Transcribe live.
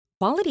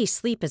Quality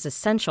sleep is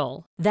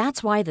essential.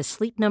 That's why the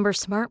Sleep Number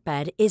Smart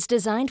Bed is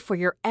designed for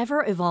your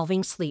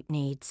ever-evolving sleep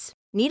needs.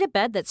 Need a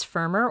bed that's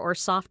firmer or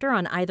softer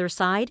on either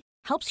side?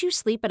 Helps you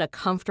sleep at a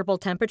comfortable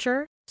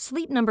temperature?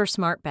 Sleep Number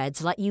Smart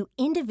Beds let you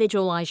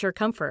individualize your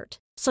comfort,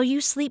 so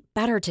you sleep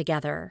better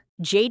together.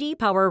 J.D.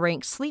 Power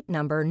ranks Sleep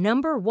Number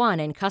number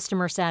 1 in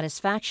customer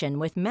satisfaction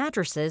with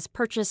mattresses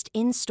purchased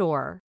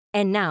in-store.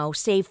 And now,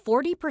 save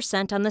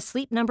 40% on the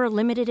Sleep Number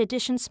Limited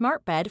Edition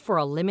Smart Bed for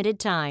a limited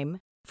time.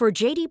 For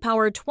J.D.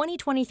 Power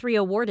 2023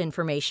 award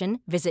information,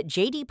 visit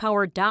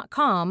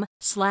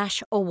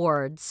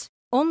jdpower.com/awards.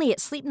 Only at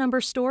Sleep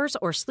Number stores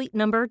or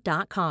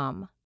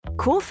sleepnumber.com.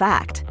 Cool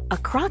fact, a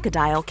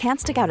crocodile can't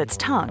stick out its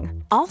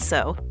tongue.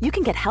 Also, you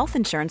can get health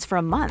insurance for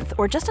a month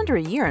or just under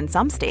a year in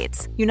some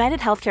states. United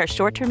Healthcare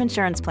short-term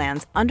insurance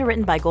plans,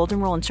 underwritten by Golden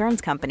Rule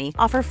Insurance Company,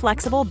 offer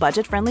flexible,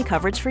 budget-friendly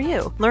coverage for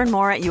you. Learn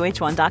more at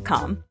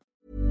uh1.com.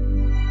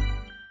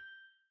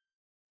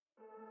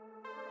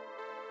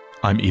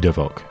 I'm Ido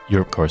Volk,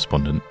 Europe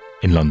correspondent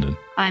in London.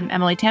 I'm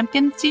Emily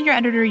Tamkin, Senior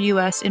Editor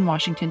US in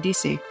Washington,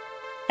 D.C.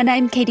 And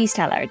I'm Katie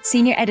Stallard,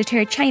 Senior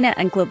Editor China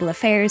and Global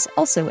Affairs,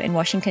 also in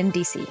Washington,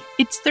 D.C.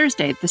 It's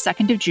Thursday, the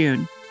 2nd of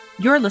June.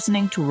 You're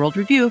listening to World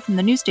Review from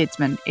The New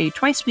Statesman, a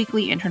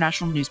twice-weekly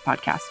international news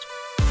podcast.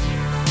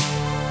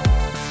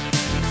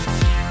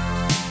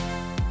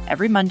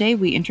 Every Monday,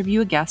 we interview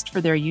a guest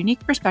for their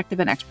unique perspective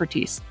and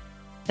expertise.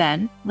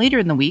 Then, later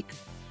in the week,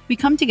 we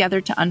come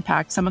together to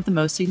unpack some of the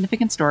most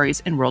significant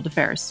stories in world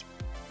affairs.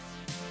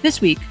 This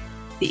week,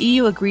 the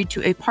EU agreed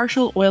to a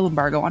partial oil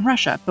embargo on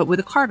Russia, but with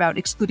a carve-out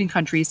excluding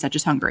countries such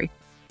as Hungary.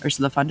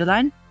 Ursula von der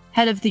Leyen,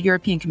 head of the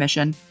European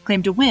Commission,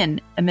 claimed a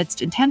win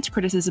amidst intense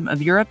criticism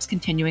of Europe's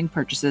continuing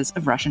purchases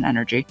of Russian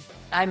energy.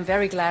 I'm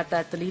very glad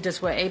that the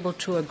leaders were able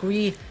to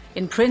agree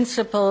in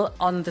principle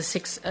on the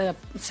 6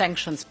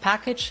 sanctions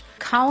package.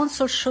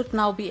 Council should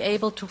now be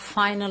able to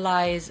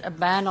finalize a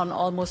ban on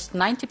almost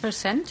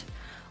 90%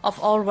 of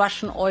all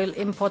Russian oil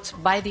imports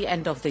by the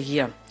end of the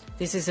year.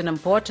 This is an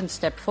important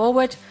step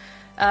forward.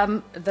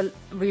 The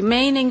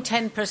remaining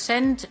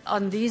 10%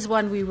 on these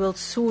we will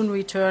soon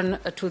return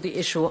to the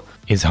issue.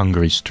 Is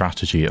Hungary's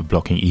strategy of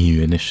blocking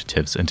EU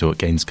initiatives until it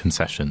gains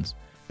concessions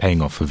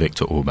paying off for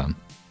Viktor Orban?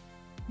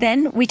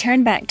 Then we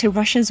turn back to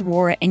Russia's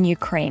war in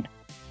Ukraine.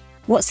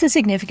 What's the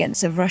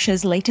significance of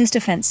Russia's latest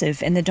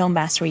offensive in the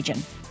Donbass region?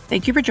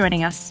 Thank you for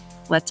joining us.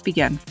 Let's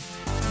begin.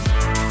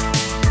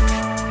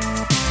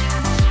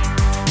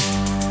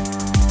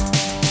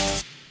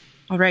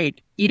 All right.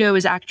 Ido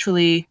is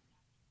actually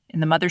in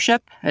the mothership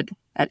at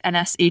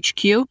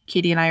NSHQ.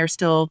 Katie and I are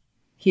still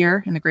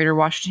here in the greater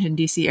Washington,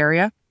 D.C.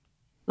 area.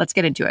 Let's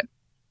get into it.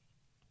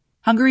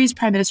 Hungary's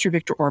Prime Minister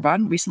Viktor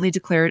Orban recently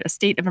declared a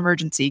state of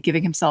emergency,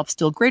 giving himself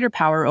still greater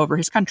power over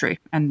his country,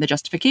 and the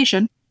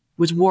justification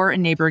was war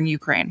in neighboring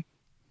Ukraine.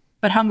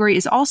 But Hungary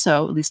is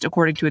also, at least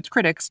according to its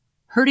critics,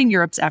 hurting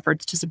Europe's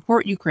efforts to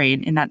support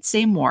Ukraine in that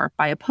same war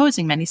by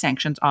opposing many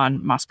sanctions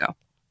on Moscow.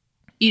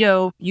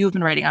 Ido, you've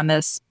been writing on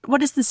this.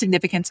 What is the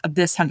significance of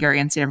this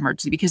Hungarian state of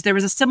emergency? Because there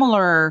was a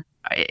similar,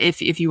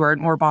 if you were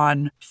an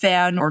Orban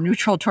fan or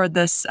neutral toward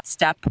this,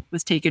 step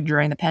was taken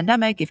during the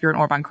pandemic. If you're an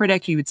Orban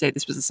critic, you would say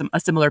this was a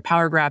similar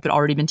power grab had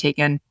already been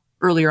taken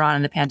earlier on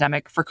in the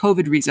pandemic for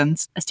COVID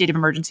reasons. A state of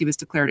emergency was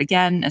declared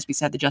again. As we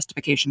said, the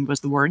justification was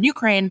the war in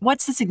Ukraine.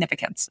 What's the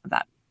significance of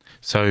that?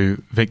 So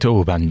Viktor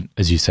Orban,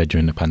 as you said,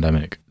 during the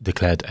pandemic,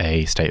 declared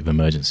a state of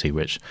emergency,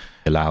 which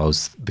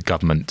allows the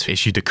government to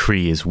issue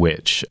decrees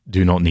which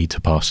do not need to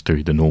pass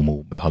through the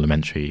normal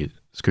parliamentary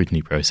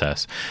scrutiny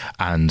process,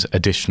 and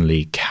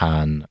additionally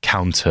can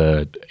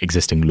counter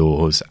existing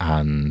laws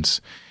and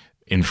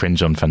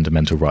infringe on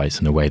fundamental rights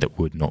in a way that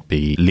would not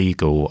be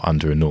legal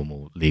under a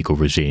normal legal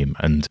regime.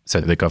 And so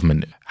the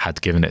government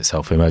had given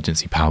itself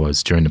emergency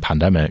powers during the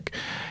pandemic,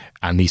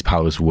 and these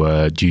powers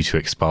were due to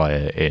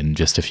expire in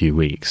just a few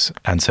weeks.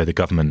 And so the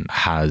government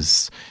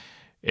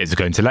is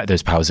going to let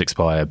those powers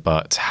expire,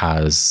 but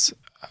has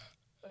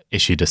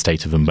issued a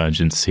state of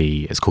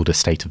emergency. It's called a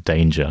state of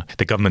danger.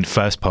 The government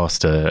first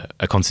passed a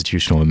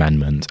constitutional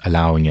amendment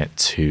allowing it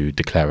to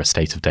declare a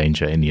state of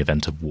danger in the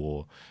event of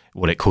war,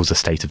 what it calls a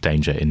state of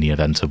danger in the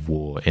event of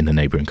war in the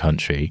neighbouring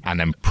country, and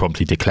then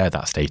promptly declare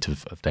that state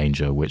of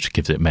danger, which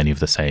gives it many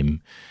of the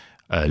same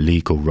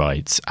legal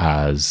rights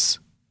as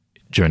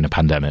during the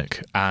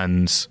pandemic.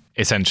 And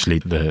essentially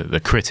the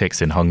critics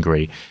in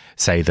Hungary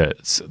say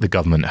that the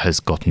government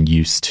has gotten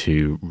used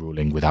to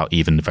ruling without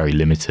even very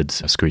limited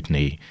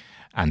scrutiny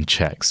and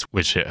checks,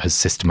 which it has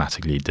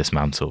systematically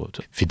dismantled.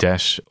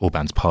 Fidesz,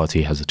 Orban's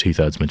party, has a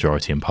 2/3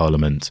 majority in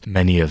parliament.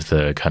 Many of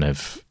the kind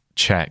of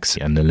checks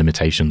and the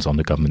limitations on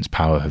the government's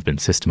power have been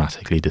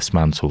systematically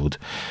dismantled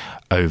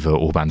over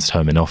Orban's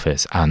term in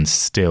office, and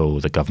still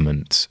the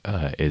government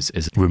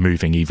is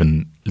removing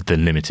even the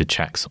limited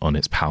checks on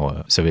its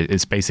power. So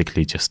it's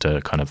basically just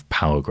a kind of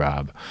power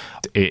grab.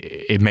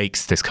 It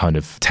makes this kind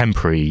of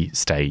temporary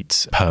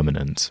state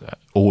permanent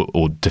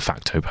or de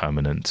facto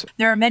permanent.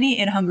 There are many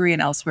in Hungary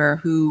and elsewhere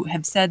who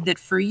have said that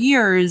for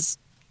years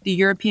the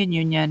European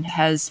Union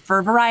has, for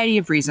a variety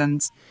of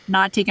reasons,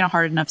 not taken a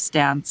hard enough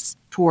stance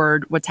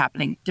toward what's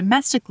happening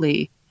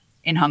domestically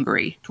in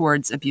Hungary,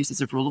 towards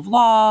abuses of rule of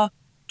law,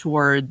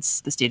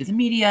 towards the state of the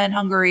media in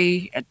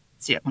Hungary,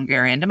 state of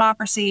Hungarian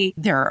democracy.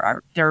 There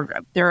are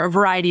a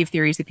variety of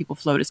theories that people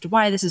float as to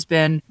why this has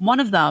been. One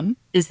of them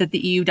is that the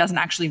EU doesn't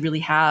actually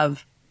really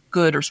have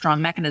good or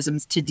strong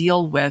mechanisms to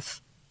deal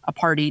with a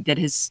party that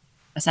has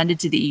ascended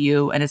to the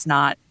EU and is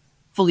not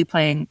fully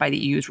playing by the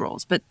EU's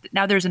rules. But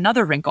now there's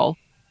another wrinkle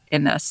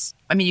in this.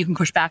 I mean, you can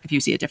push back if you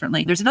see it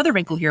differently. There's another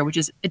wrinkle here, which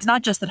is it's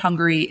not just that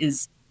Hungary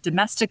is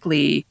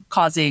domestically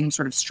causing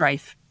sort of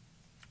strife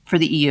for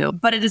the EU,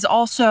 but it is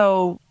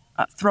also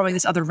throwing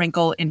this other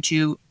wrinkle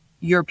into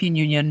European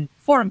Union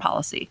foreign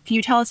policy. Can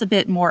you tell us a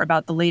bit more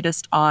about the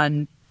latest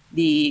on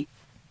the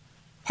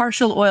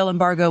partial oil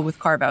embargo with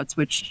carve-outs,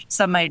 which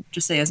some might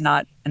just say is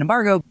not an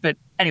embargo, but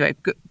anyway,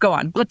 go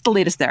on. What's the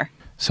latest there?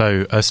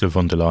 So Ursula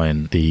von der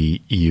Leyen, the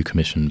EU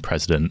Commission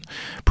president,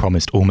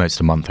 promised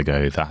almost a month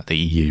ago that the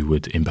EU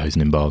would impose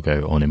an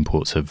embargo on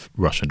imports of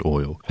Russian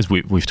oil. As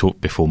we've talked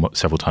before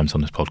several times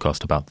on this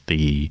podcast about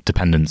the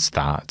dependence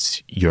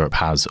that Europe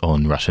has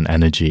on Russian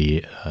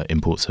energy,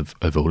 imports of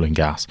oil and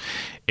gas,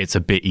 it's a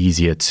bit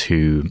easier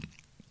to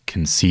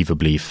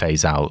conceivably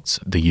phase out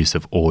the use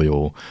of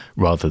oil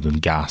rather than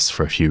gas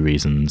for a few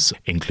reasons,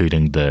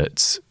 including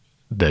that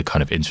the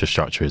kind of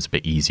infrastructure is a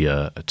bit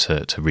easier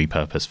to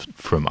repurpose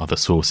from other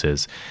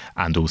sources.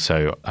 And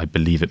also, I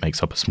believe it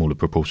makes up a smaller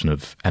proportion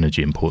of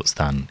energy imports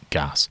than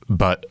gas.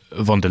 But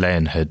von der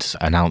Leyen had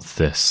announced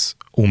this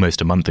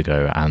almost a month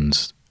ago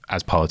and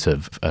as part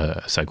of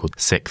a so-called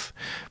sixth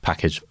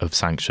package of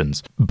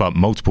sanctions. But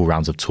multiple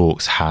rounds of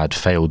talks had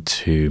failed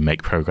to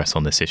make progress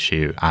on this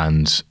issue.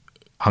 And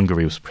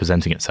Hungary was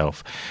presenting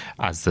itself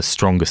as the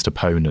strongest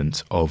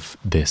opponent of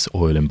this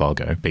oil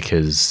embargo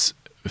because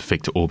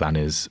Viktor Orban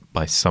is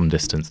by some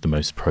distance the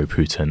most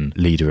pro-Putin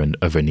leader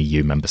of an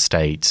EU member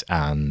state,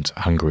 and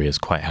Hungary is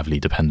quite heavily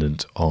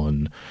dependent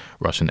on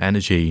Russian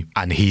energy.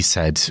 And he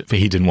said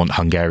he didn't want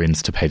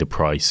Hungarians to pay the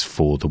price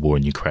for the war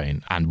in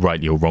Ukraine. And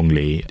rightly or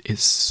wrongly,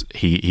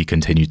 he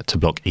continued to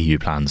block EU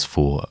plans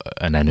for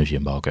an energy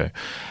embargo.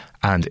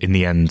 And in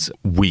the end,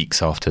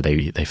 weeks after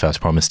they first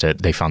promised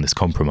it, they found this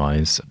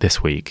compromise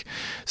this week.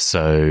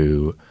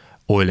 So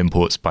oil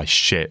imports by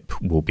ship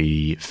will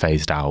be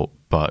phased out,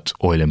 but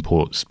oil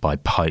imports by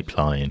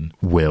pipeline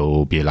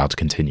will be allowed to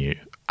continue.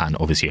 And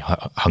obviously,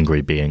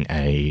 Hungary, being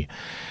a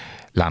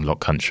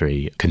landlocked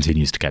country,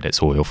 continues to get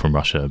its oil from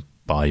Russia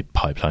by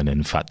pipeline.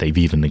 In fact, they've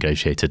even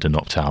negotiated an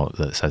opt-out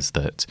that says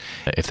that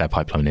if their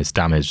pipeline is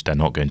damaged, they're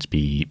not going to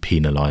be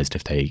penalised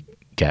if they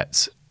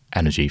get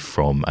energy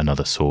from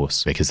another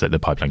source, because the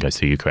pipeline goes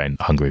to Ukraine.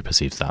 Hungary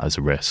perceives that as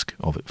a risk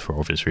for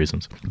obvious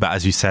reasons. But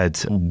as you said,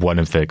 one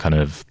of the kind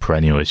of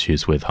perennial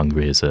issues with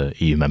Hungary as a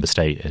EU member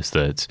state is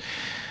that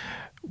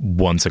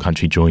once a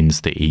country joins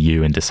the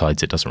EU and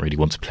decides it doesn't really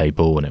want to play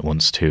ball and it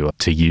wants to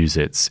use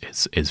its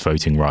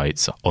voting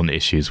rights on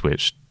issues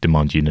which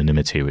demand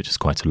unanimity, which is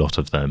quite a lot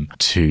of them,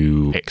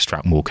 to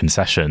extract more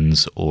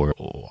concessions or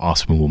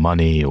ask for more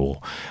money or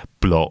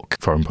block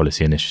foreign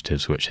policy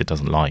initiatives which it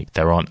doesn't like,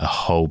 there aren't a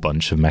whole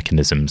bunch of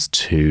mechanisms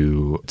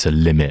to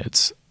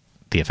limit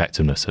the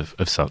effectiveness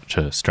of such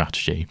a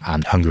strategy.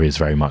 And Hungary has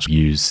very much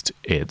used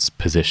its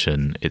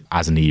position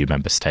as an EU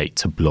member state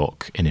to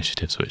block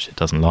initiatives which it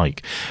doesn't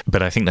like.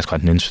 But I think there's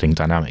quite an interesting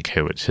dynamic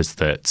here, which is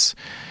that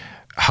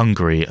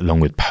Hungary, along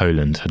with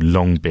Poland, had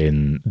long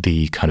been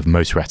the kind of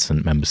most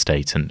reticent member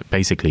state. And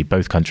basically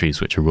both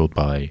countries which are ruled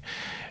by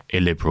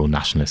illiberal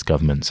nationalist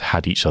governments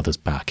had each other's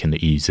back in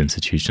the EU's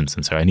institutions.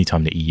 And so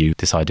anytime the EU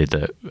decided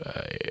that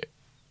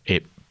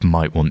it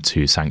might want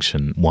to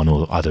sanction one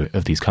or other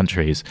of these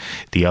countries,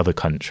 the other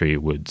country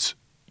would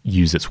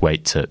use its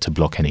weight to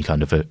block any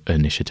kind of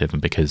initiative.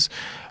 And because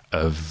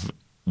of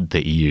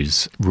the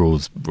EU's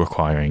rules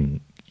requiring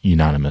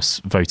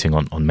unanimous voting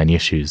on many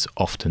issues,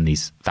 often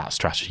that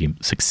strategy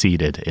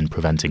succeeded in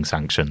preventing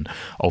sanction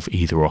of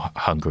either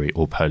Hungary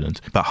or Poland.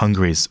 But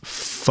Hungary is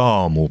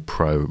far more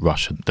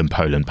pro-Russian than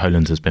Poland.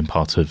 Poland has been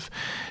part of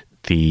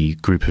the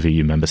group of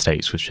EU member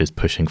states which is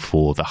pushing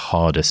for the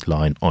hardest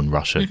line on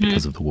Russia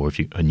because of the war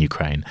in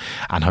Ukraine.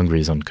 And Hungary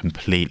is on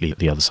completely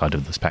the other side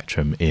of the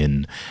spectrum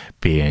in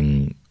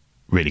being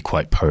really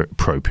quite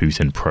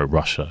pro-Putin,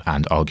 pro-Russia,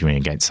 and arguing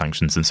against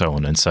sanctions and so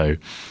on. And so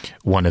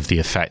one of the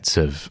effects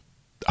of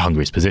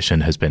Hungary's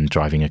position has been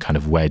driving a kind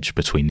of wedge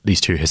between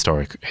these two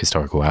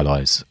historical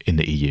allies in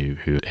the EU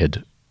who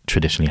had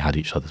traditionally had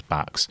each other's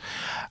backs.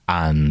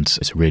 And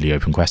it's a really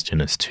open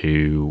question as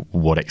to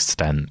what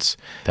extent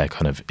their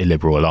kind of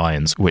illiberal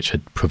alliance, which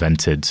had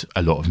prevented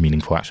a lot of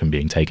meaningful action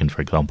being taken,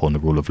 for example, on the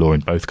rule of law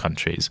in both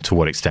countries, to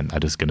what extent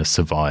that is going to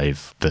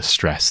survive the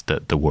stress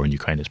that the war in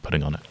Ukraine is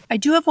putting on it. I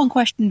do have one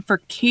question for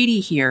Katie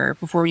here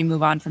before we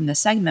move on from this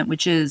segment,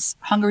 which is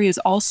Hungary has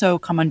also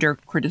come under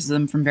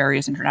criticism from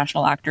various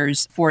international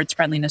actors for its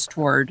friendliness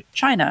toward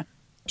China.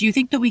 Do you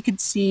think that we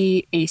could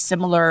see a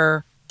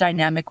similar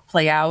dynamic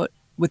play out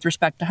with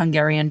respect to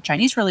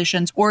Hungarian-Chinese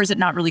relations, or is it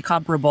not really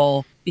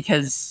comparable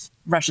because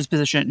Russia's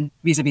position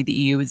vis-a-vis the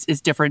EU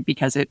is different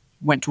because it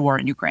went to war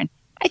in Ukraine?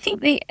 I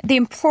think the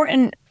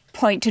important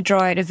point to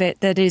draw out of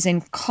it that is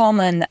in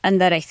common, and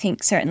that I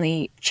think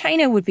certainly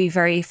China would be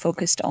very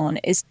focused on,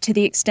 is to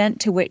the extent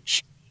to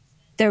which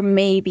there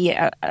may be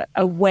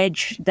a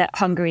wedge that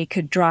Hungary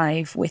could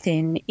drive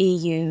within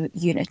EU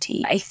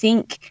unity.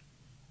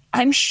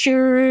 I'm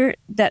sure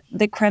that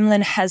the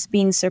Kremlin has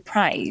been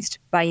surprised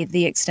by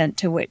the extent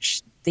to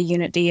which the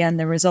unity and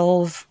the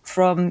resolve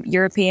from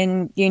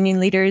European Union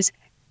leaders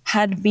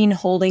had been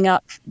holding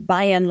up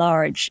by and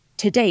large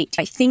to date.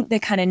 I think the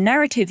kind of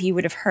narrative you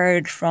would have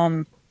heard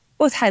from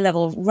both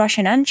high-level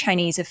Russian and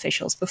Chinese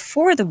officials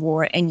before the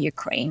war in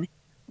Ukraine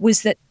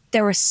was that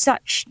there were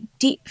such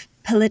deep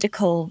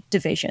political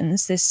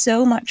divisions. There's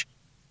so much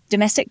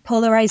domestic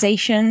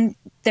polarization.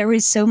 There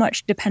is so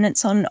much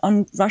dependence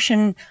on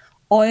Russian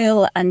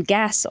oil and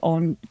gas,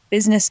 on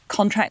business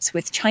contracts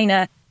with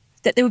China,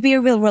 that there would be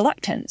a real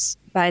reluctance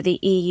by the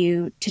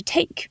EU to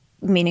take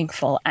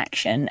meaningful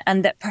action,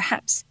 and that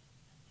perhaps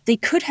they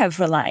could have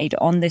relied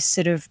on this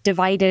sort of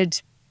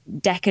divided,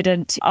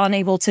 decadent,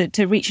 unable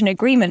to reach an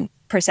agreement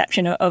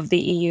perception of the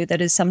EU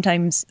that is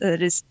sometimes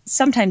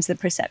the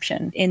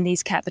perception in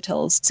these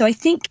capitals. So I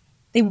think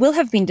they will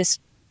have been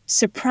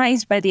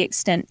surprised by the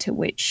extent to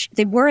which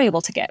they were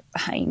able to get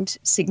behind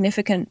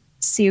significant,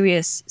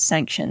 serious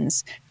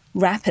sanctions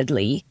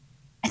rapidly.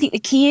 I think the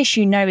key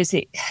issue now is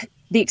the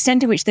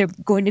extent to which they're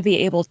going to be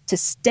able to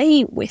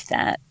stay with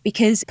that,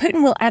 because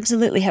Putin will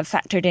absolutely have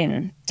factored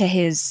in to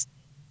his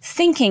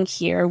thinking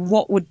here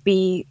what would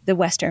be the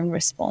Western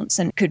response.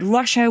 And could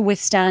Russia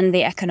withstand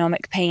the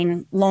economic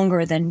pain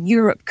longer than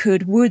Europe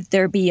could? Would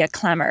there be a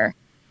clamor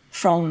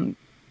from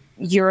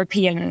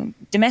European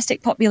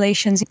domestic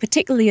populations,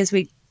 particularly as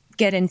we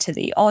get into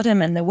the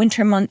autumn and the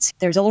winter months?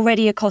 There's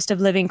already a cost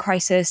of living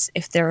crisis.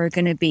 If there are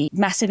going to be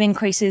massive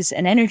increases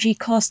in energy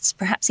costs,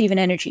 perhaps even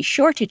energy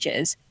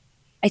shortages,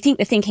 I think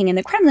the thinking in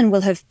the Kremlin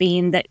will have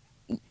been that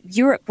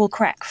Europe will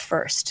crack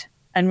first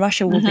and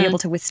Russia will be able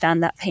to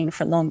withstand that pain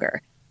for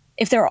longer.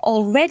 If there are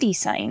already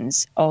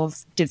signs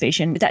of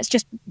division, that's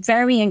just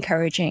very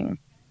encouraging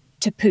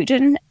to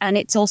Putin, and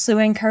it's also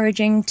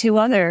encouraging to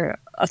other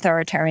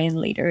authoritarian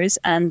leaders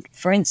and,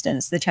 for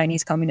instance, the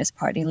Chinese Communist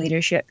Party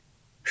leadership,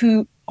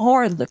 who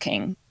are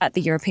looking at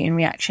the European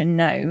reaction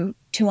now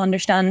to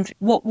understand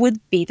what would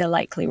be the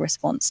likely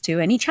response to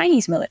any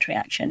Chinese military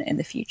action in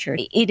the future.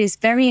 It is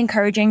very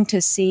encouraging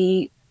to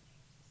see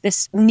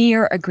this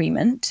near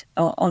agreement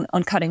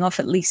on cutting off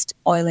at least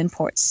oil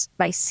imports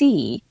by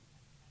sea.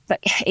 But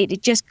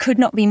it just could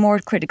not be more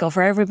critical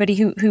for everybody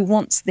who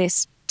wants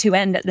this to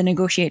end at the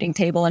negotiating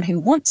table and who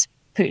wants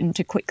Putin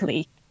to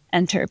quickly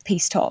enter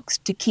peace talks,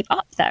 to keep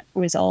up that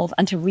resolve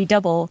and to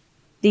redouble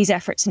these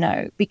efforts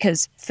now,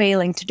 because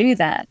failing to do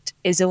that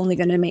is only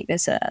going to make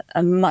this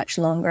a much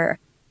longer,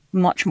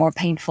 much more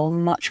painful,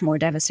 much more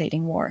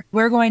devastating war.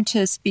 We're going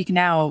to speak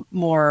now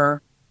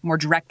more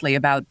directly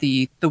about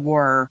the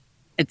war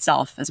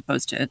itself as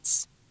opposed to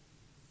its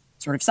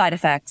sort of side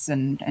effects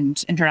and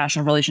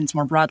international relations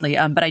more broadly.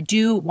 But I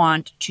do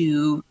want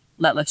to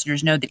let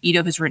listeners know that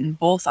Ido has written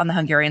both on the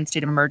Hungarian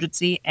state of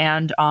emergency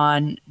and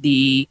on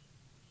the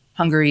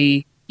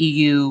Hungary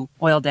EU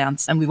oil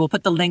dance, and we will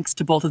put the links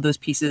to both of those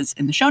pieces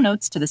in the show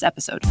notes to this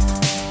episode.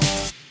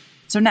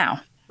 So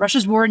now,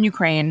 Russia's war in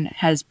Ukraine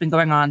has been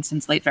going on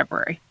since late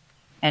February,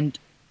 and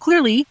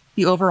clearly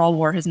the overall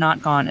war has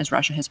not gone as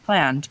Russia has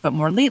planned, but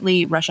more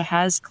lately, Russia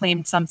has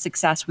claimed some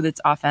success with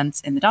its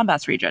offense in the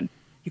Donbas region.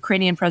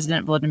 Ukrainian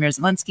President Volodymyr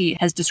Zelensky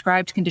has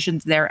described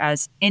conditions there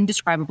as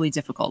indescribably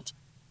difficult.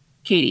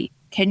 Katie,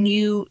 can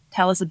you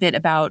tell us a bit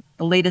about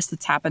the latest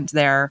that's happened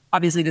there?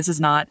 Obviously, this is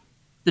not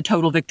the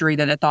total victory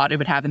that it thought it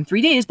would have in 3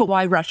 days, but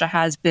why Russia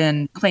has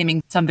been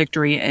claiming some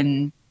victory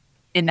in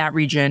that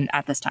region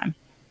at this time.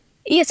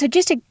 Yeah, so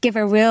just to give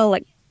a real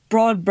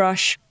broad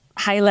brush,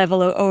 high-level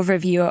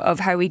overview of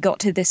how we got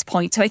to this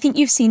point. So I think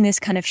you've seen this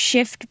kind of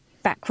shift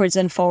backwards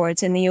and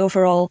forwards in the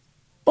overall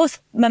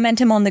both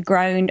momentum on the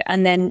ground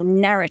and then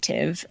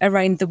narrative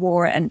around the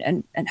war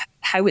and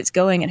how it's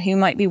going and who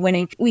might be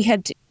winning. We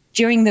had,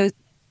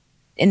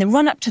 in the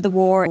run-up to the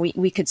war,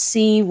 we could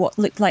see what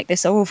looked like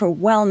this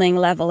overwhelming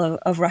level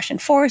of Russian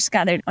force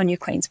gathered on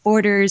Ukraine's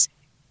borders.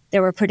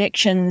 There were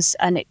predictions,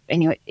 and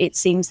it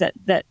seems that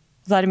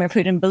Vladimir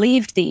Putin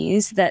believed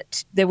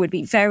that there would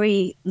be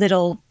very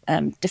little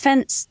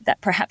defense, that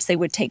perhaps they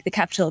would take the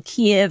capital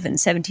Kyiv in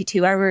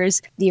 72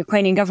 hours. The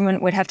Ukrainian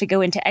government would have to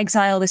go into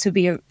exile. This would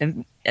be a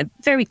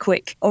very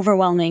quick,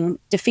 overwhelming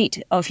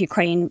defeat of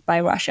Ukraine by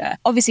Russia.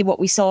 Obviously, what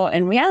we saw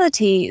in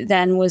reality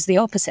then was the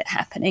opposite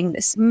happening,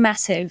 this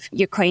massive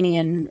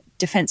Ukrainian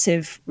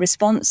defensive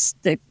response,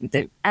 the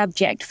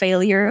abject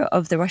failure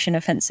of the Russian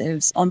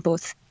offensives on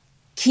both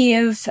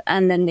Kyiv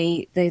and then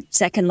the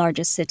second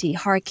largest city,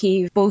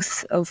 Kharkiv,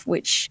 both of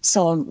which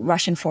saw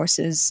Russian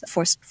forces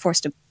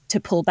forced to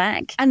pull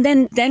back. And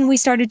then we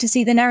started to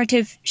see the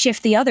narrative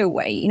shift the other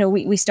way.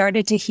 We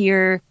started to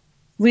hear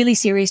really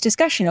serious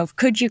discussion of,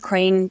 could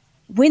Ukraine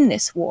win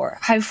this war?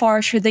 How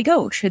far should they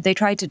go? Should they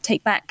try to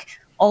take back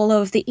all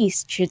of the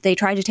east? Should they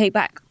try to take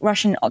back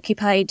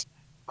Russian-occupied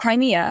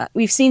Crimea,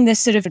 we've seen this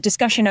sort of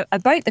discussion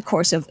about the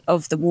course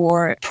of the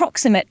war,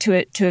 proximate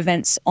to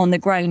events on the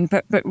ground,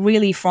 but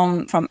really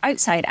from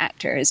outside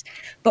actors.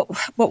 But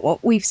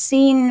what we've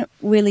seen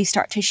really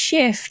start to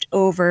shift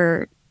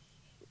over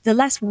the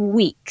last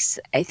weeks,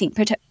 I think,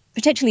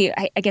 potentially,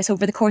 I guess,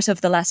 over the course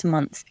of the last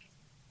month,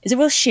 is a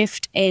real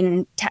shift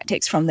in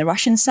tactics from the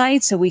Russian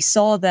side. So we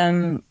saw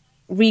them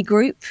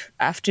regroup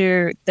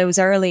after those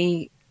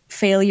early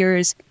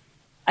failures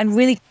and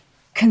really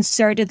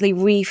concertedly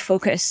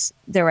refocus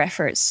their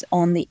efforts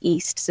on the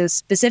east. So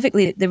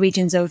specifically the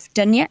regions of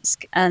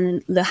Donetsk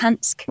and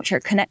Luhansk, which are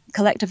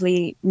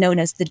collectively known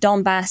as the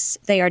Donbass.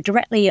 They are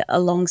directly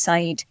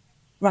alongside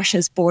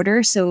Russia's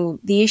border. So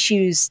the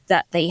issues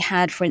that they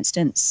had, for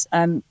instance,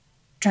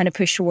 trying to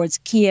push towards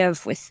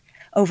Kiev with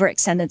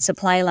overextended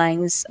supply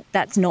lines,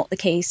 that's not the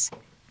case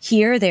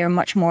here. They are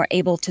much more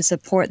able to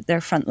support their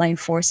frontline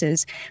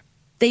forces.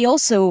 They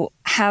also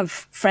have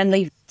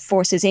friendly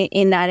forces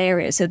in that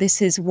area. So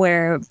this is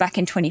where, back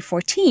in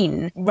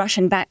 2014,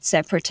 Russian-backed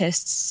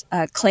separatists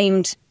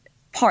claimed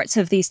parts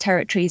of these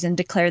territories and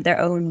declared their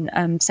own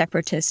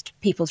separatist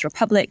People's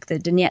Republic, the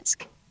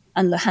Donetsk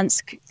and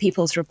Luhansk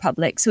People's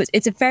Republic. So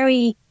it's a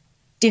very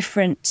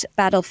different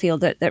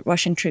battlefield that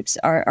Russian troops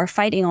are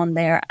fighting on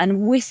there.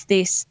 And with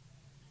this,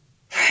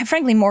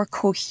 frankly, more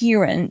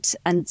coherent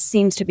and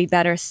seems to be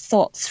better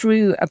thought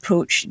through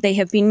approach, they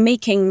have been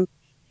making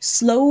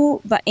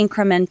slow but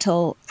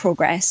incremental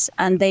progress,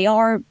 and they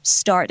are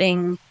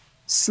starting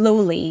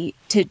slowly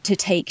to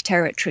take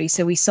territory.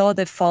 So we saw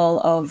the fall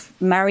of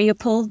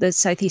Mariupol, the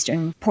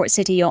southeastern port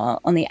city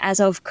on the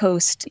Azov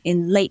coast,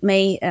 in late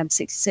May,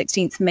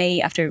 16th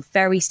May, after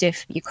very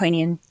stiff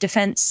Ukrainian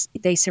defense.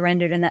 They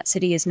surrendered, and that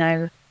city is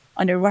now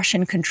under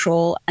Russian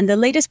control. And the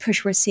latest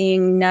push we're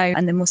seeing now,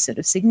 and the most sort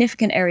of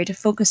significant area to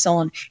focus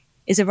on,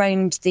 is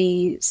around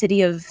the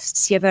city of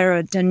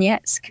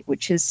Severodonetsk,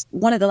 which is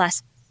one of the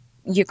last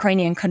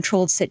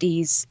Ukrainian-controlled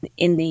cities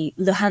in the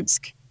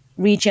Luhansk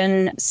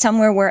region,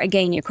 somewhere where,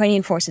 again,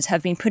 Ukrainian forces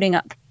have been putting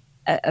up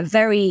a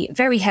very,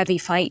 very heavy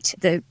fight.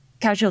 The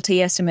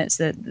casualty estimates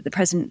that the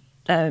President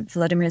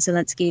Volodymyr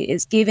Zelensky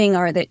is giving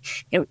are that,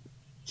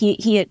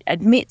 he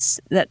admits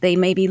that they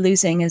may be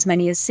losing as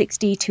many as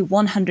 60 to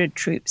 100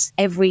 troops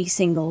every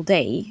single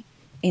day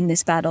in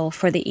this battle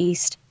for the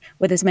East,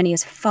 with as many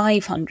as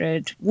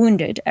 500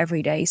 wounded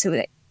every day. So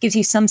that gives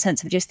you some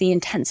sense of just the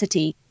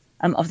intensity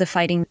of the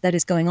fighting that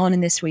is going on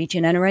in this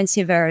region. And around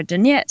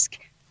Severodonetsk,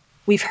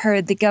 we've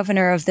heard the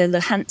governor of the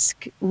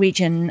Luhansk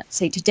region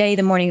say today,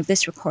 the morning of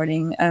this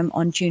recording,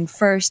 on June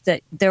 1st,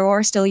 that there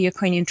are still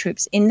Ukrainian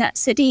troops in that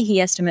city. He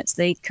estimates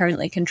they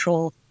currently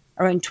control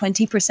around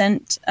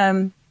 20%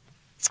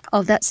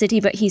 of that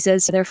city, but he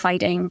says they're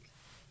fighting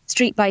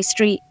street by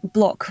street,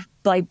 block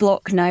by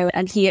block now,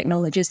 and he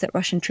acknowledges that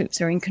Russian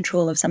troops are in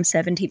control of some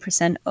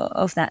 70%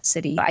 of that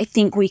city. I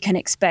think we can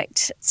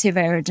expect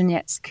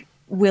Severodonetsk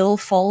will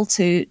fall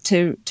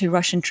to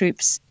Russian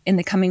troops in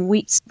the coming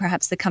weeks,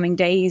 perhaps the coming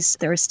days.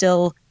 There are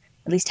still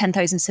at least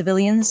 10,000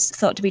 civilians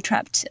thought to be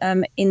trapped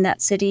in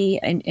that city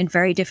in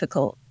very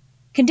difficult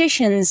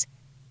conditions.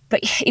 But,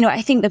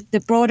 I think the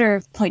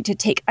broader point to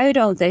take out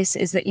of this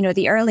is that,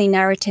 the early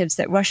narratives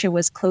that Russia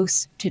was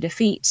close to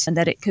defeat and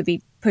that it could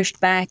be pushed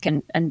back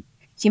and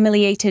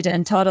humiliated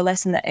and taught a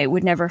lesson that it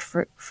would never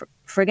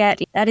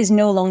forget, that is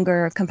no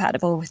longer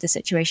compatible with the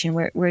situation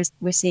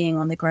we're seeing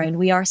on the ground.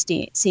 We are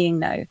seeing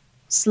now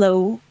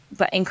slow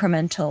but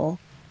incremental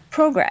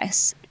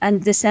progress.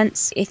 And the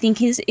sense, I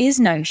think, is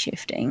now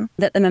shifting,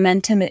 that the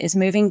momentum is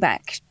moving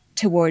back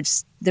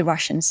towards the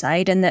Russian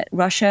side, and that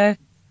Russia,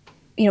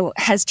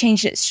 has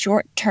changed its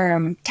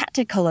short-term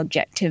tactical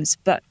objectives,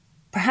 but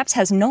perhaps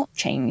has not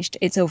changed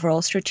its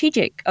overall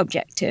strategic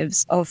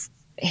objectives of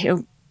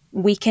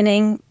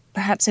weakening,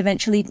 perhaps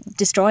eventually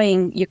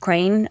destroying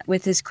Ukraine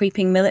with this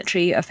creeping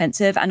military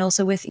offensive, and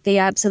also with the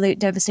absolute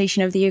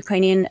devastation of the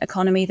Ukrainian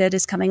economy that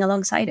is coming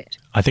alongside it.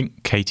 I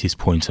think Katie's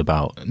point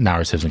about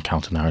narratives and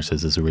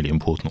counter-narratives is a really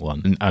important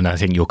one. And I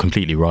think you're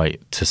completely right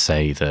to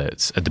say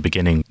that at the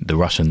beginning, the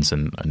Russians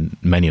and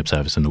many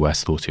observers in the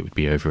West thought it would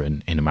be over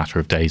in a matter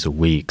of days or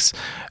weeks.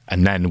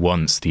 And then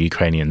once the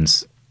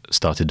Ukrainians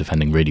started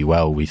defending really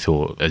well, we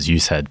thought, as you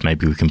said,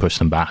 maybe we can push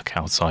them back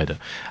out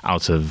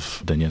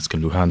of Donetsk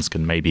and Luhansk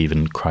and maybe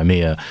even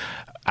Crimea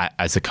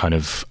as a kind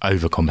of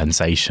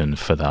overcompensation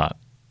for that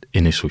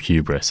initial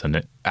hubris.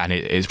 And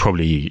it's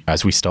probably,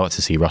 as we start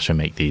to see Russia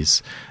make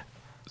these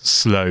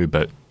slow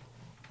but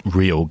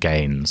real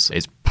gains,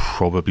 it's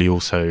probably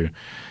also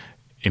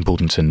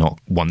important to not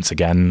once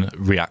again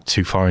react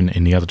too far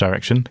in the other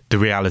direction. The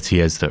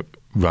reality is that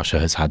Russia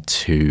has had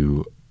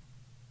to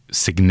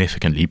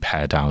significantly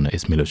pare down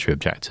its military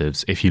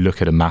objectives. If you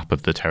look at a map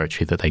of the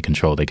territory that they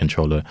control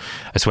a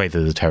swathe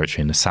of the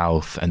territory in the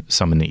south and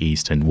some in the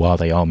east, and while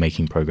they are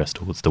making progress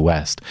towards the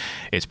west,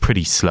 it's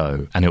pretty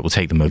slow, and it will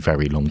take them a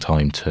very long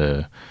time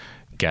to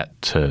get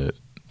to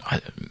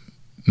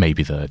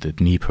maybe the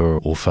Dnieper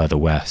or further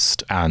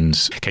west. And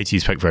Katie, you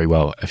spoke very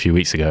well a few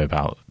weeks ago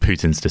about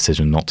Putin's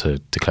decision not to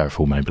declare a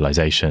full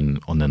mobilization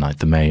on the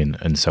 9th of May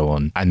and so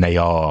on. And they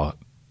are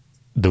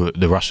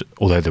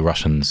although the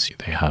Russians,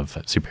 they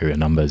have superior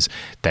numbers,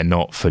 they're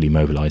not fully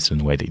mobilized in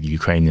the way that the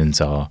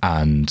Ukrainians are.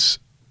 And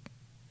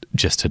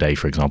just today,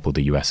 for example,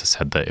 the US has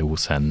said that it will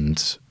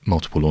send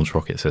multiple launch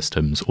rocket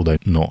systems, although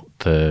not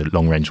the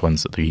long-range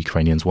ones that the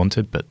Ukrainians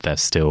wanted, but they're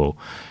still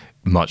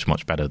much,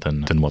 much better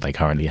than what they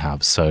currently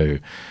have. So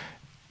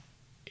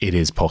it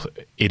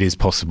is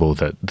possible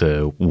that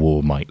the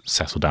war might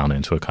settle down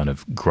into a kind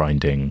of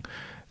grinding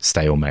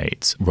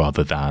stalemate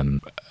rather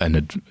than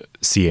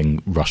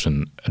seeing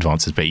Russian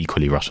advances, but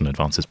equally Russian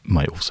advances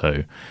might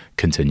also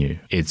continue.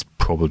 It's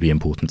probably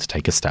important to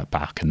take a step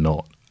back and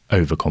not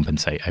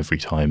overcompensate every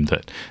time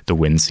that the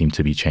winds seem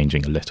to be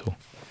changing a little.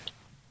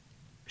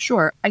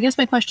 Sure. I guess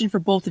my question for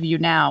both of you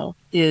now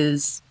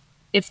is,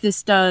 if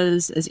this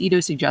does, as Ido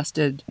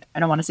suggested, I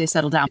don't want to say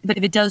settle down, but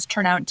if it does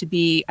turn out to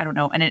be, I don't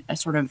know, a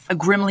sort of a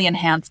grimly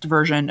enhanced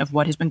version of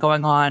what has been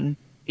going on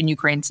in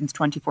Ukraine since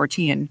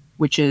 2014,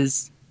 which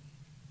is,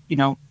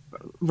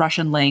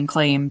 Russian laying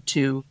claim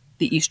to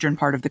the eastern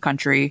part of the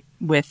country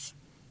with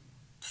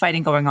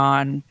fighting going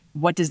on,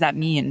 what does that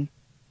mean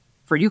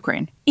for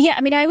Ukraine? Yeah,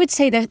 I mean, I would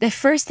say that the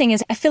first thing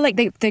is I feel like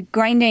the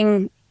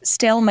grinding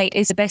stalemate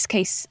is the best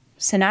case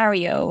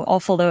scenario,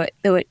 awful though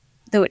it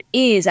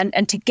is.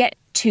 And to get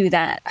to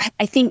that,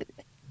 I think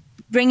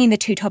bringing the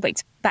two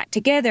topics back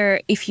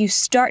together, if you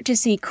start to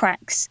see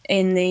cracks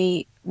in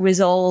the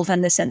resolve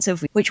and the sense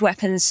of which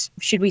weapons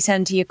should we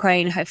send to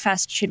Ukraine, how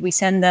fast should we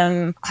send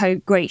them, how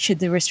great should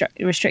the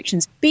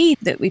restrictions be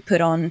that we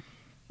put on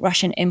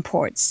Russian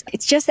imports.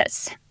 It's just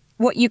that's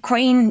what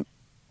Ukraine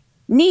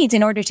needs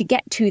in order to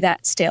get to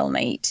that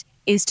stalemate,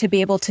 is to be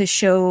able to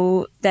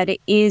show that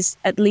it is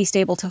at least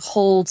able to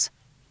hold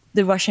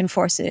the Russian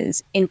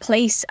forces in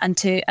place and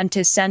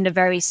to send a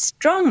very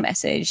strong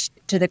message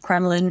to the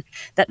Kremlin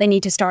that they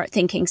need to start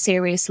thinking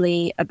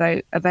seriously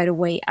about a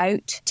way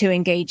out to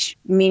engage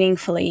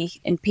meaningfully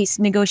in peace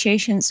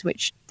negotiations,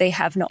 which they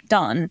have not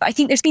done. I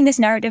think there's been this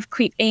narrative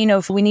creep in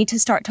of we need to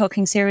start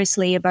talking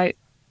seriously about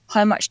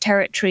how much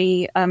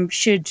territory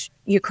should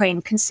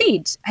Ukraine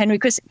concede. Henry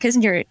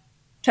Kissinger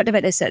talked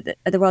about this at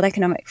the World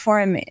Economic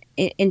Forum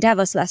in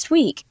Davos last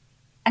week.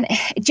 And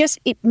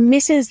it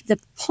misses the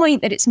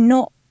point that it's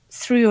not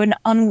through an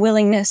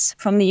unwillingness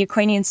from the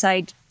Ukrainian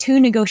side to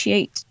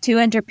negotiate, to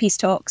enter peace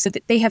talks, so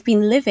that they have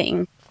been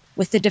living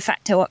with the de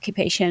facto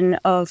occupation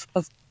of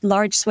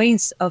large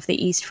swathes of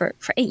the East for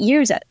 8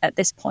 years at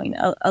this point,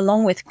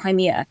 along with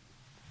Crimea.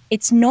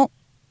 It's not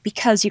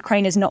because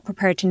Ukraine is not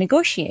prepared to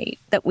negotiate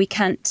that we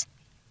can't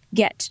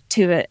get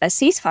to a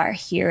ceasefire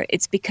here.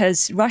 It's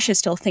because Russia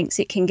still thinks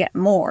it can get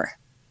more.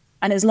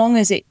 And as long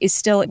as it is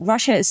still,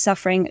 Russia is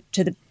suffering,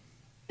 to the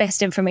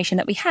best information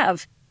that we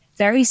have,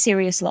 very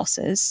serious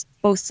losses,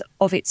 both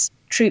of its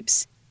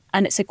troops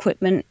and its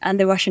equipment, and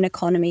the Russian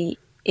economy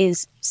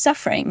is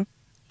suffering.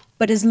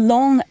 But as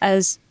long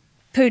as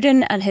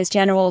Putin and his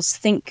generals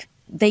think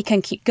they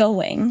can keep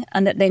going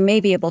and that they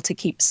may be able to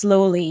keep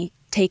slowly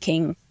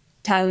taking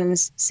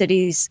towns,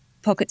 cities,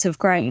 pockets of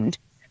ground,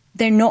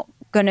 they're not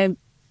going to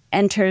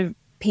enter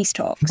peace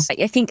talks.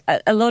 I think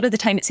a lot of the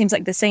time it seems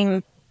like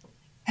the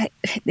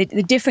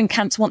different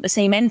camps want the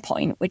same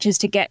endpoint, which is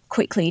to get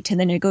quickly to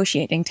the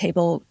negotiating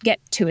table, get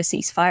to a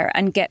ceasefire,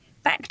 and get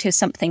back to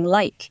something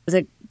like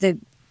the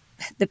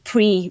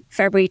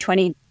pre-February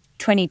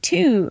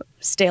 2022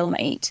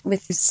 stalemate,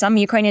 with some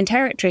Ukrainian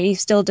territory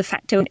still de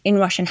facto in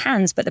Russian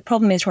hands. But the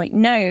problem is right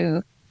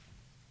now,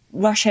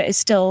 Russia is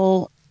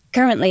still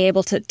currently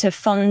able to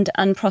fund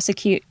and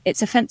prosecute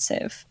its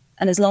offensive.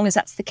 And as long as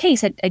that's the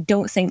case, I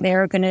don't think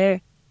they're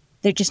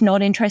just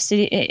not interested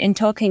in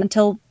talking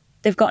until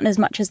they've gotten as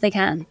much as they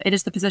can. It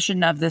is the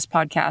position of this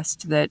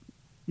podcast that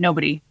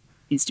nobody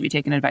needs to be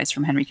taking advice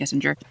from Henry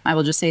Kissinger. I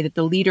will just say that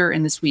the leader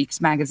in this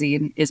week's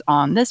magazine is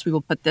on this. We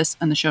will put this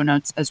in the show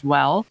notes as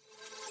well.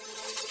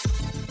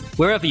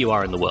 Wherever you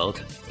are in the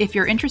world, if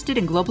you're interested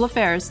in global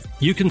affairs,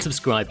 you can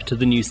subscribe to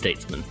The New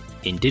Statesman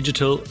in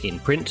digital, in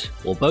print,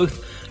 or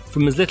both,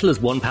 from as little as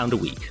 £1 a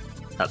week.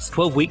 That's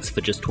 12 weeks for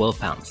just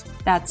 £12.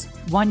 That's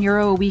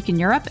 €1 a week in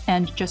Europe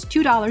and just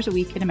 $2 a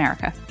week in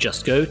America.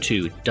 Just go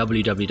to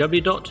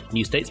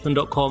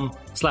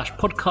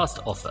www.newstatesman.com/podcast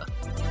offer.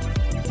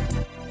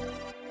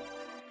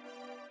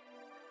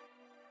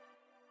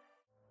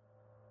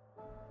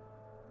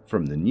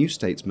 From The New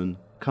Statesman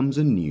comes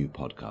a new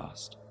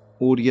podcast,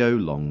 Audio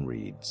Long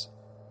Reads.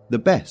 The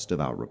best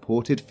of our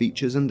reported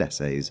features and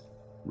essays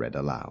read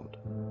aloud.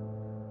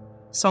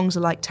 Songs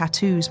are like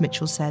tattoos,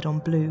 Mitchell said on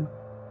Blue.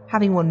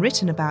 Having one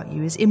written about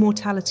you is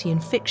immortality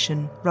and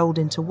fiction rolled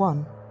into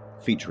one.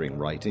 Featuring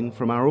writing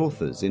from our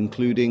authors,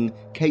 including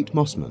Kate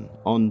Mossman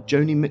on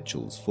Joni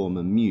Mitchell's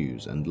former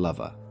muse and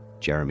lover,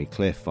 Jeremy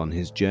Cliff on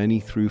his journey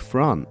through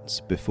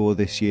France before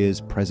this year's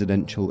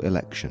presidential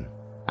election,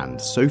 and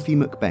Sophie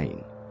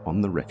McBain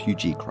on the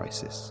refugee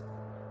crisis.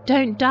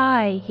 "Don't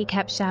die," he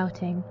kept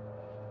shouting.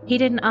 He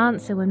didn't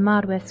answer when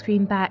Marwa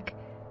screamed back,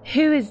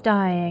 "Who is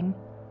dying?"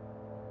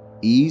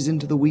 Ease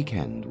into the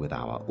weekend with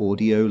our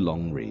audio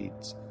long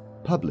reads,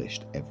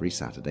 published every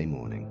Saturday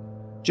morning.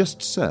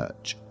 Just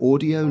search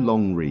Audio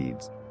Long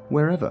Reads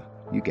wherever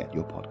you get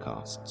your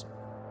podcasts.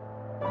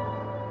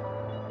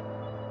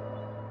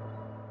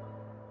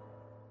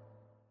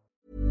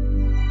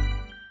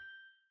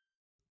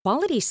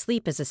 Quality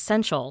sleep is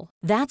essential.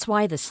 That's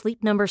why the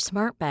Sleep Number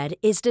Smart Bed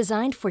is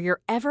designed for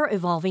your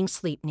ever-evolving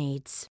sleep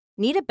needs.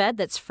 Need a bed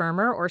that's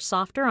firmer or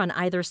softer on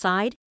either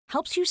side?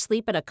 Helps you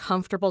sleep at a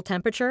comfortable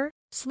temperature?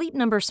 Sleep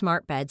Number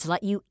Smart Beds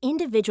let you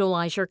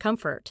individualize your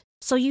comfort,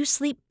 so you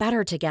sleep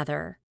better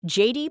together.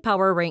 J.D.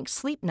 Power ranks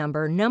Sleep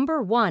Number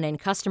number 1 in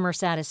customer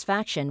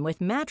satisfaction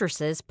with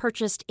mattresses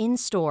purchased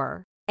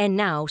in-store. And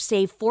now,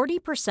 save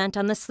 40%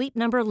 on the Sleep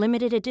Number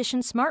Limited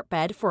Edition Smart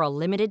Bed for a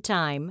limited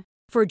time.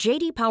 For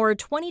J.D. Power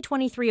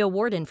 2023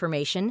 award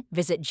information,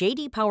 visit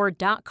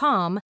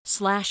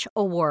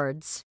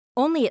jdpower.com/awards.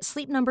 Only at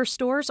Sleep Number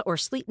stores or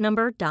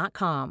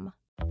sleepnumber.com.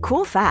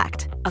 Cool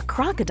fact, a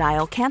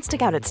crocodile can't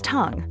stick out its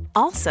tongue.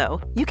 Also,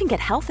 you can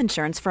get health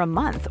insurance for a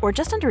month or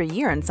just under a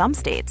year in some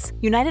states.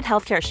 United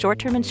Healthcare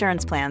short-term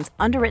insurance plans,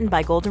 underwritten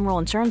by Golden Rule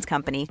Insurance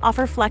Company,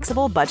 offer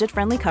flexible,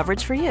 budget-friendly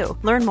coverage for you.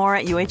 Learn more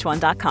at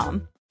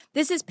uh1.com.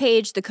 This is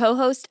Paige, the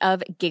co-host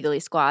of Giggly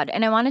Squad,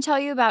 and I want to tell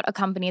you about a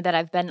company that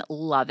I've been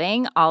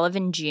loving, Olive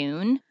 &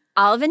 June.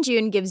 Olive &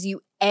 June gives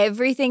you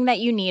everything that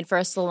you need for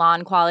a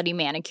salon-quality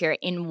manicure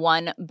in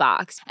one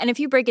box. And if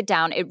you break it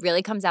down, it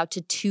really comes out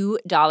to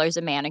 $2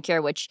 a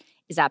manicure, which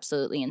is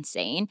absolutely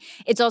insane.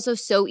 It's also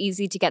so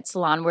easy to get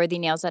salon-worthy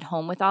nails at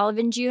home with Olive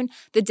 & June.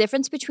 The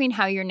difference between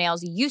how your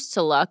nails used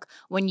to look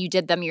when you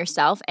did them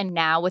yourself and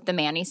now with the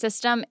Mani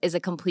system is a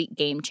complete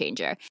game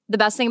changer. The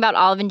best thing about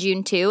Olive &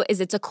 June, too, is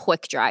it's a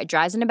quick dry.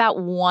 Dries in about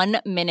 1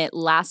 minute,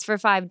 lasts for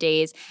 5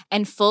 days,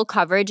 and full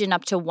coverage in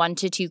up to 1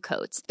 to 2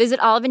 coats.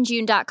 Visit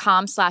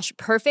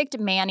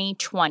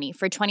oliveandjune.com/perfectmani20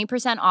 for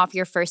 20% off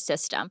your first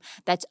system.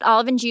 That's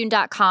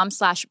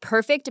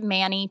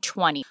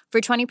oliveandjune.com/perfectmani20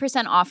 for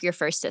 20% off your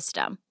first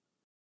system.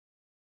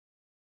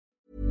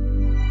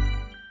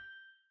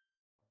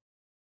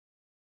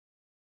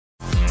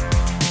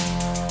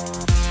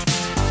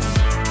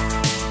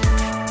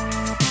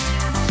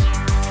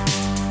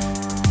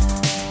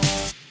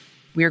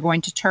 We are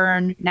going to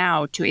turn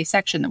now to a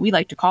section that we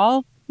like to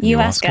call You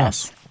Ask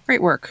Us.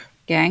 Great work,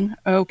 gang.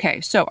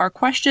 Okay, so our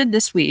question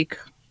this week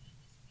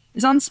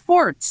is on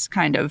sports,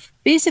 kind of.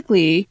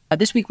 Basically,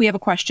 this week we have a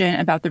question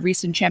about the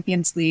recent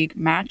Champions League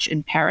match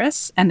in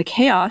Paris and the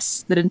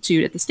chaos that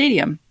ensued at the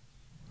stadium.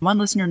 One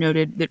listener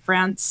noted that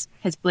France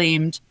has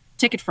blamed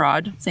ticket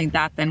fraud, saying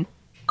that then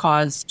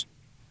caused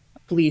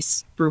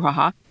police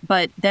brouhaha.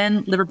 But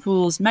then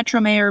Liverpool's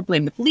Metro mayor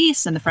blamed the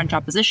police, and the French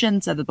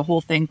opposition said that the whole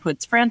thing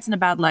puts France in a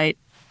bad light.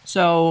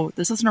 So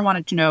this listener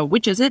wanted to know,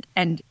 which is it?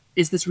 And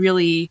is this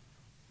really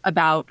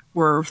about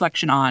or a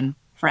reflection on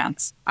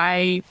France?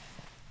 I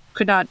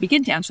could not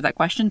begin to answer that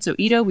question. So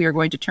Ido, we are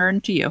going to turn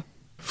to you.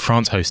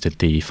 France hosted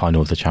the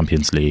final of the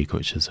Champions League,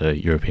 which is a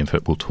European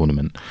football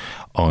tournament,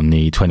 on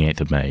the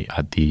 28th of May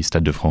at the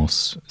Stade de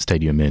France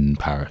Stadium in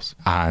Paris.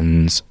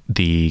 And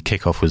the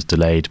kickoff was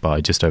delayed by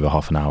just over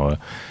half an hour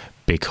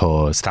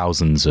because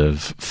thousands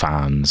of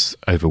fans,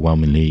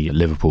 overwhelmingly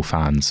Liverpool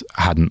fans,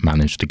 hadn't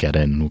managed to get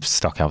in,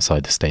 stuck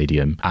outside the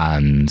stadium.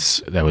 And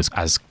there was,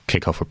 as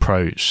kickoff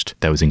approached,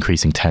 there was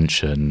increasing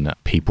tension.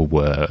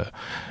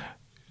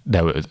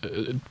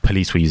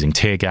 Police were using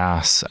tear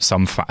gas.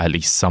 At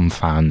least some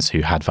fans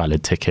who had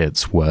valid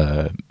tickets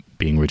were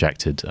being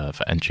rejected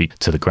for entry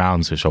to the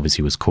grounds, which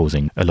obviously was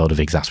causing a lot of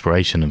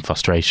exasperation and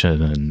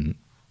frustration and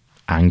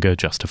anger,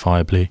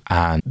 justifiably.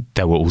 And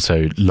there were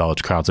also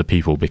large crowds of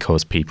people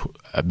because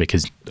a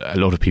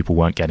lot of people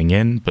weren't getting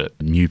in, but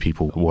new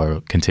people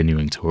were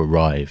continuing to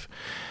arrive,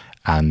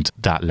 and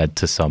that led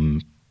to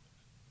some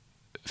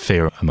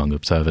fear among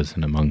observers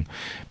and among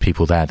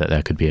people there that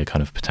there could be a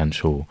kind of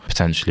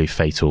potentially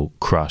fatal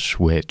crush,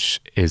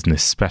 which is an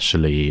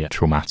especially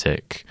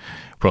traumatic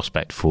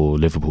prospect for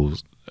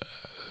Liverpool's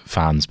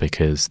fans,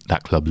 because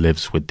that club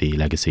lives with the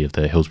legacy of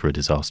the Hillsborough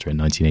disaster in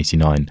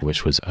 1989,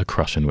 which was a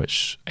crush in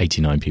which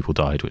 89 people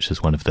died, which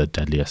is one of the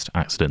deadliest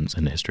accidents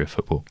in the history of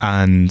football.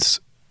 And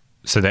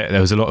so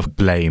there was a lot of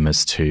blame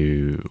as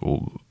to,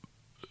 or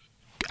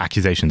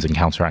accusations and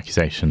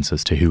counter-accusations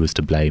as to who was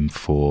to blame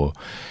for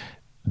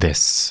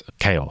this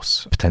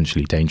chaos,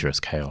 potentially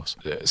dangerous chaos.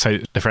 So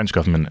the French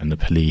government and the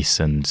police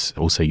and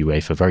also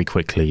UEFA very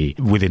quickly,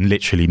 within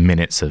literally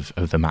minutes of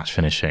the match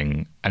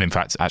finishing, and in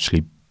fact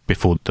actually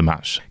before the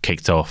match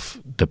kicked off,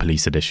 the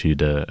police had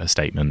issued a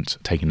statement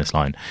taking this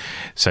line.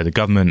 So the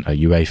government,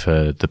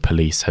 UEFA, the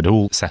police had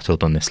all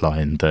settled on this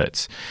line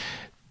that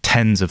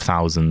tens of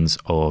thousands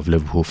of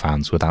Liverpool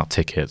fans without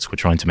tickets were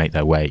trying to make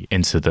their way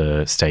into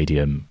the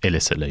stadium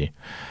illicitly.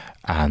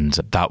 And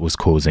that was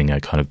causing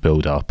a kind of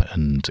build-up,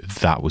 and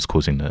that was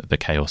causing the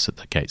chaos at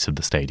the gates of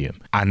the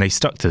stadium. And they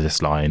stuck to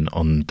this line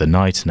on the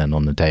night and then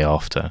on the day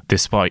after,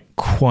 despite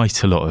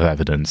quite a lot of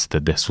evidence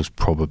that this was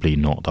probably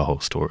not the whole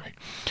story.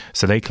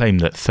 So they claimed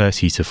that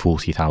 30 to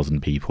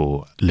 40,000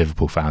 people,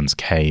 Liverpool fans,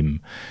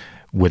 came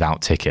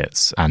without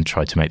tickets and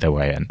tried to make their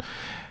way in.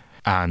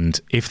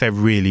 And if there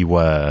really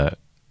were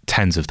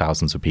tens of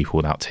thousands of people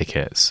without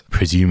tickets,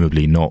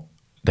 presumably not,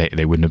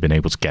 they wouldn't have been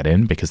able to get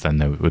in, because then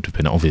there would have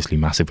been obviously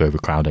massive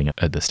overcrowding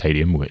at the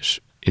stadium,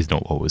 which is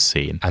not what was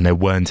seen. And there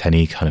weren't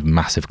any kind of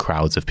massive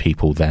crowds of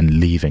people then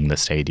leaving the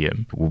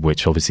stadium,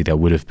 which obviously there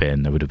would have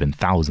been. There would have been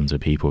thousands of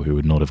people who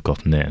would not have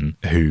gotten in,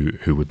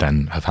 who would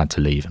then have had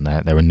to leave. And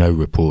there are no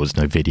reports,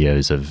 no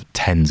videos of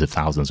tens of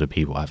thousands of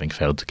people having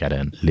failed to get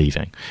in,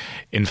 leaving.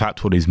 In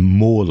fact, what is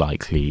more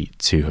likely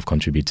to have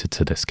contributed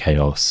to this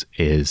chaos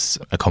is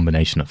a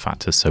combination of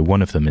factors. So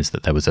one of them is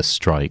that there was a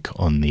strike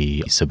on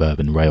the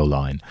suburban rail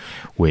line,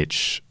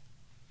 which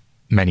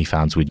many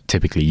fans would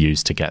typically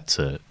use to get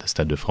to the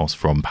Stade de France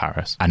from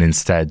Paris. And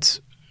instead,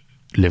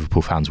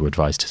 Liverpool fans were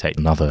advised to take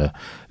another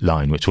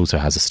line, which also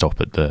has a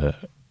stop at the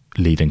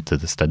leading to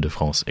the Stade de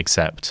France,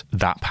 except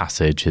that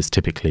passage has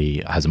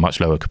a much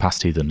lower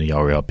capacity than the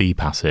RER-B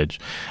passage.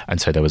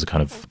 And so there was a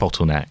kind of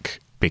bottleneck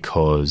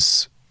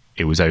because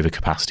it was over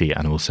capacity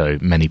and also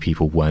many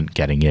people weren't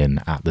getting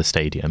in at the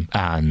stadium.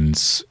 And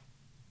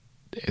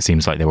it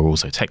seems like there were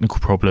also technical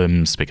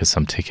problems because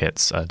some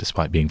tickets,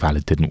 despite being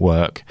valid, didn't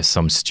work.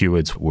 Some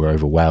stewards were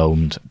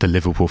overwhelmed. The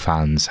Liverpool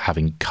fans,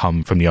 having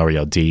come from the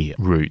RER-D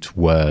route,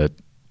 were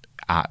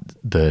at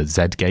the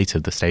Z gate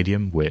of the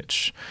stadium,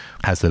 which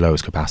has the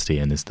lowest capacity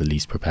and is the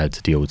least prepared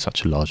to deal with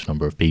such a large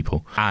number of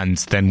people. And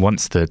then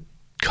once the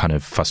kind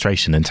of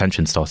frustration and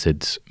tension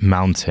started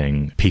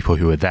mounting, people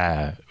who were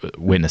there,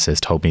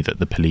 witnesses told me that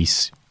the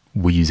police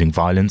were using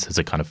violence as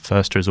a kind of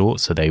first resort.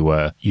 So they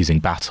were using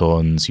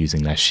batons,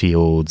 using their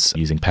shields,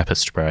 using pepper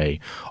spray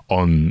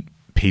on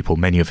people,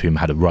 many of whom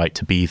had a right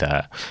to be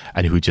there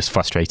and who were just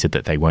frustrated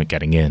that they weren't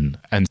getting in.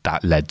 And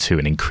that led to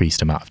an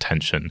increased amount of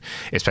tension,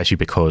 especially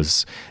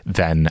because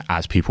then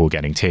as people were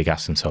getting tear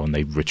gas and so on,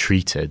 they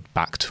retreated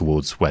back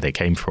towards where they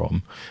came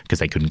from because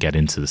they couldn't get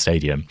into the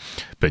stadium.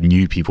 But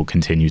new people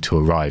continued to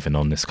arrive, and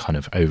on this kind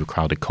of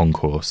overcrowded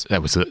concourse, there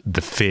was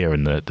the fear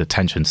and the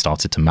tension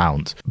started to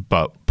mount.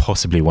 But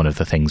possibly one of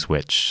the things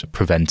which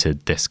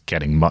prevented this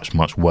getting much,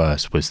 much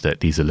worse was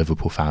that these are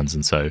Liverpool fans,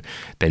 and so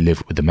they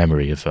live with the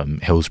memory of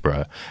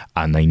Hillsborough,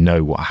 and they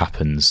know what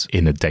happens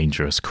in a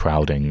dangerous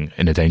kind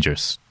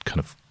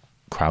of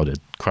crowded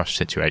crush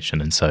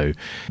situation. And so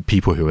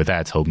people who were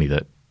there told me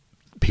that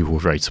people were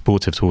very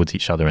supportive towards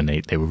each other, and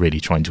they were really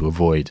trying to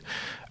avoid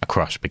a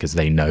crush because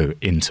they know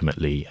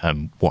intimately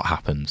what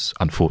happens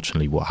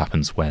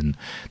when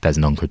there's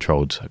an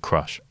uncontrolled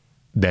crush.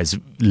 There's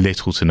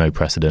little to no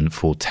precedent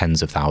for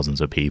tens of thousands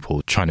of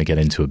people trying to get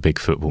into a big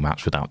football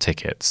match without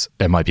tickets.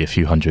 There might be a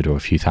few hundred or a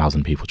few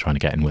thousand people trying to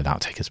get in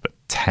without tickets, but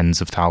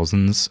tens of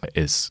thousands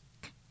is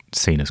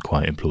seen as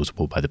quite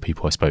implausible by the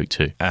people I spoke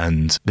to.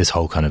 And this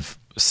whole kind of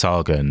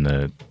saga and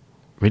the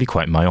really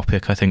quite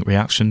myopic, I think,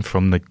 reaction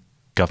from the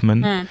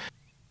government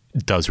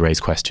does raise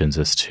questions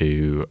as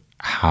to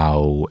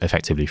how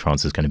effectively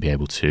France is going to be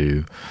able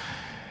to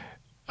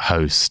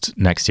host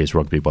next year's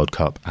Rugby World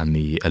Cup and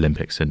the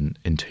Olympics in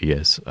 2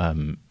 years,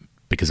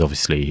 because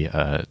obviously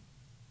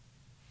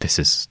this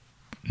is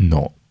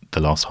not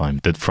the last time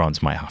that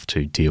France might have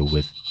to deal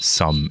with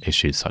some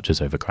issues such as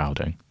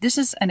overcrowding. This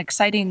is an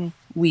exciting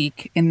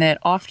week in that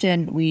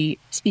often we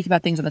speak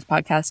about things on this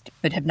podcast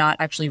but have not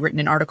actually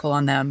written an article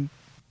on them.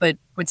 But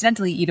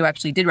coincidentally, Ido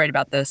actually did write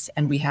about this,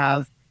 and we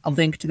have a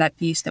link to that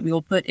piece that we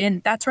will put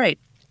in, that's right,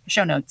 the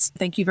show notes.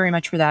 Thank you very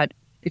much for that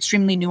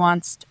extremely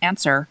nuanced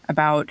answer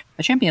about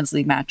a Champions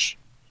League match.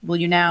 Will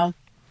you now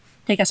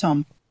take us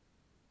home?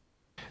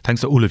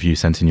 Thanks to all of you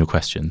sent in your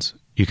questions.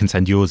 You can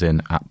send yours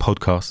in at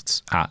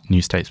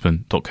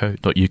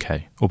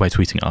podcasts@newstatesman.co.uk or by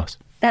tweeting us.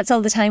 That's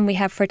all the time we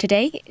have for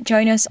today.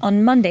 Join us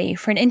on Monday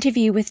for an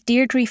interview with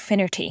Deirdre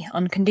Finnerty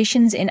on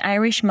conditions in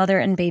Irish mother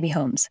and baby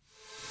homes.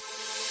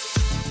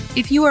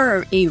 If you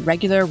are a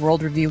regular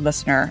World Review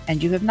listener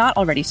and you have not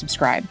already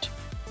subscribed,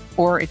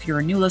 or if you're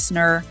a new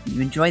listener and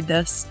you enjoyed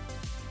this,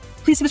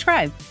 please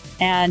subscribe.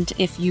 And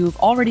if you've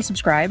already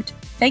subscribed,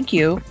 thank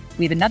you.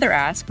 We have another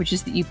ask, which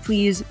is that you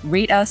please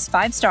rate us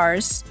 5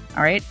 stars,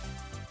 all right?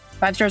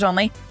 5 stars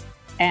only,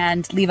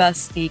 and leave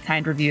us a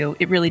kind review.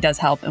 It really does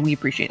help, and we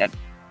appreciate it.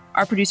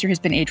 Our producer has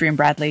been Adrian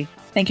Bradley.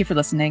 Thank you for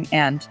listening,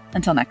 and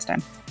until next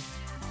time.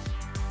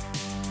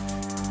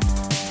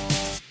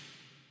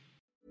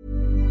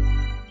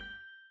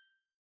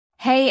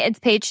 Hey, it's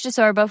Paige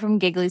DeSorbo from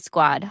Giggly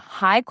Squad.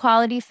 High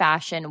quality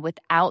fashion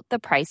without the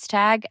price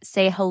tag.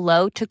 Say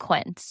hello to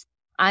Quince.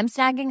 I'm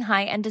snagging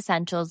high-end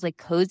essentials like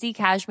cozy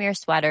cashmere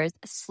sweaters,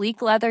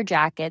 sleek leather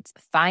jackets,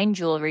 fine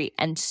jewelry,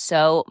 and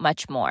so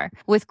much more.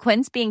 With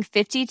Quince being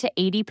 50 to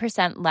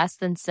 80% less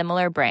than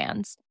similar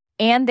brands.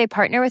 And they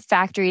partner with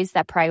factories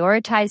that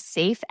prioritize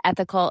safe,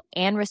 ethical,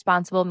 and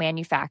responsible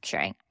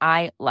manufacturing.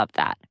 I love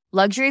that.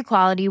 Luxury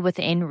quality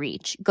within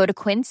reach. Go to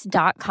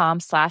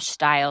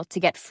quince.com/style to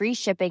get free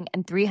shipping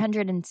and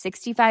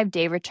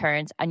 365-day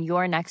returns on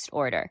your next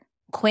order.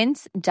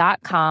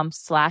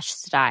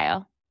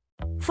 Quince.com/style.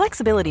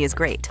 Flexibility is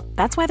great.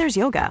 That's why there's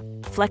yoga.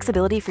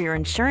 Flexibility for your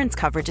insurance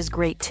coverage is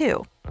great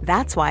too.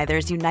 That's why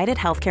there's United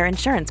Healthcare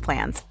Insurance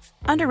Plans.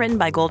 Underwritten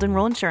by Golden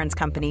Rule Insurance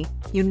Company,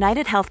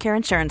 United Healthcare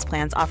Insurance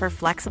Plans offer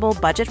flexible,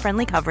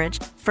 budget-friendly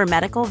coverage for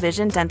medical,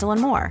 vision, dental, and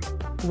more.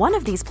 One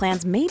of these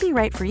plans may be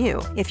right for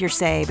you if you're,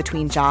 say,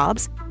 between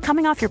jobs,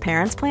 coming off your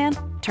parents' plan,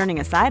 turning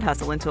a side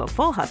hustle into a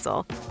full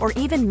hustle, or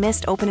even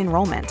missed open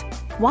enrollment.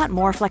 Want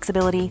more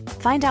flexibility?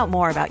 Find out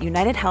more about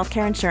United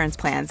Healthcare Insurance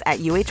Plans at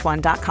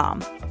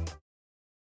uh1.com.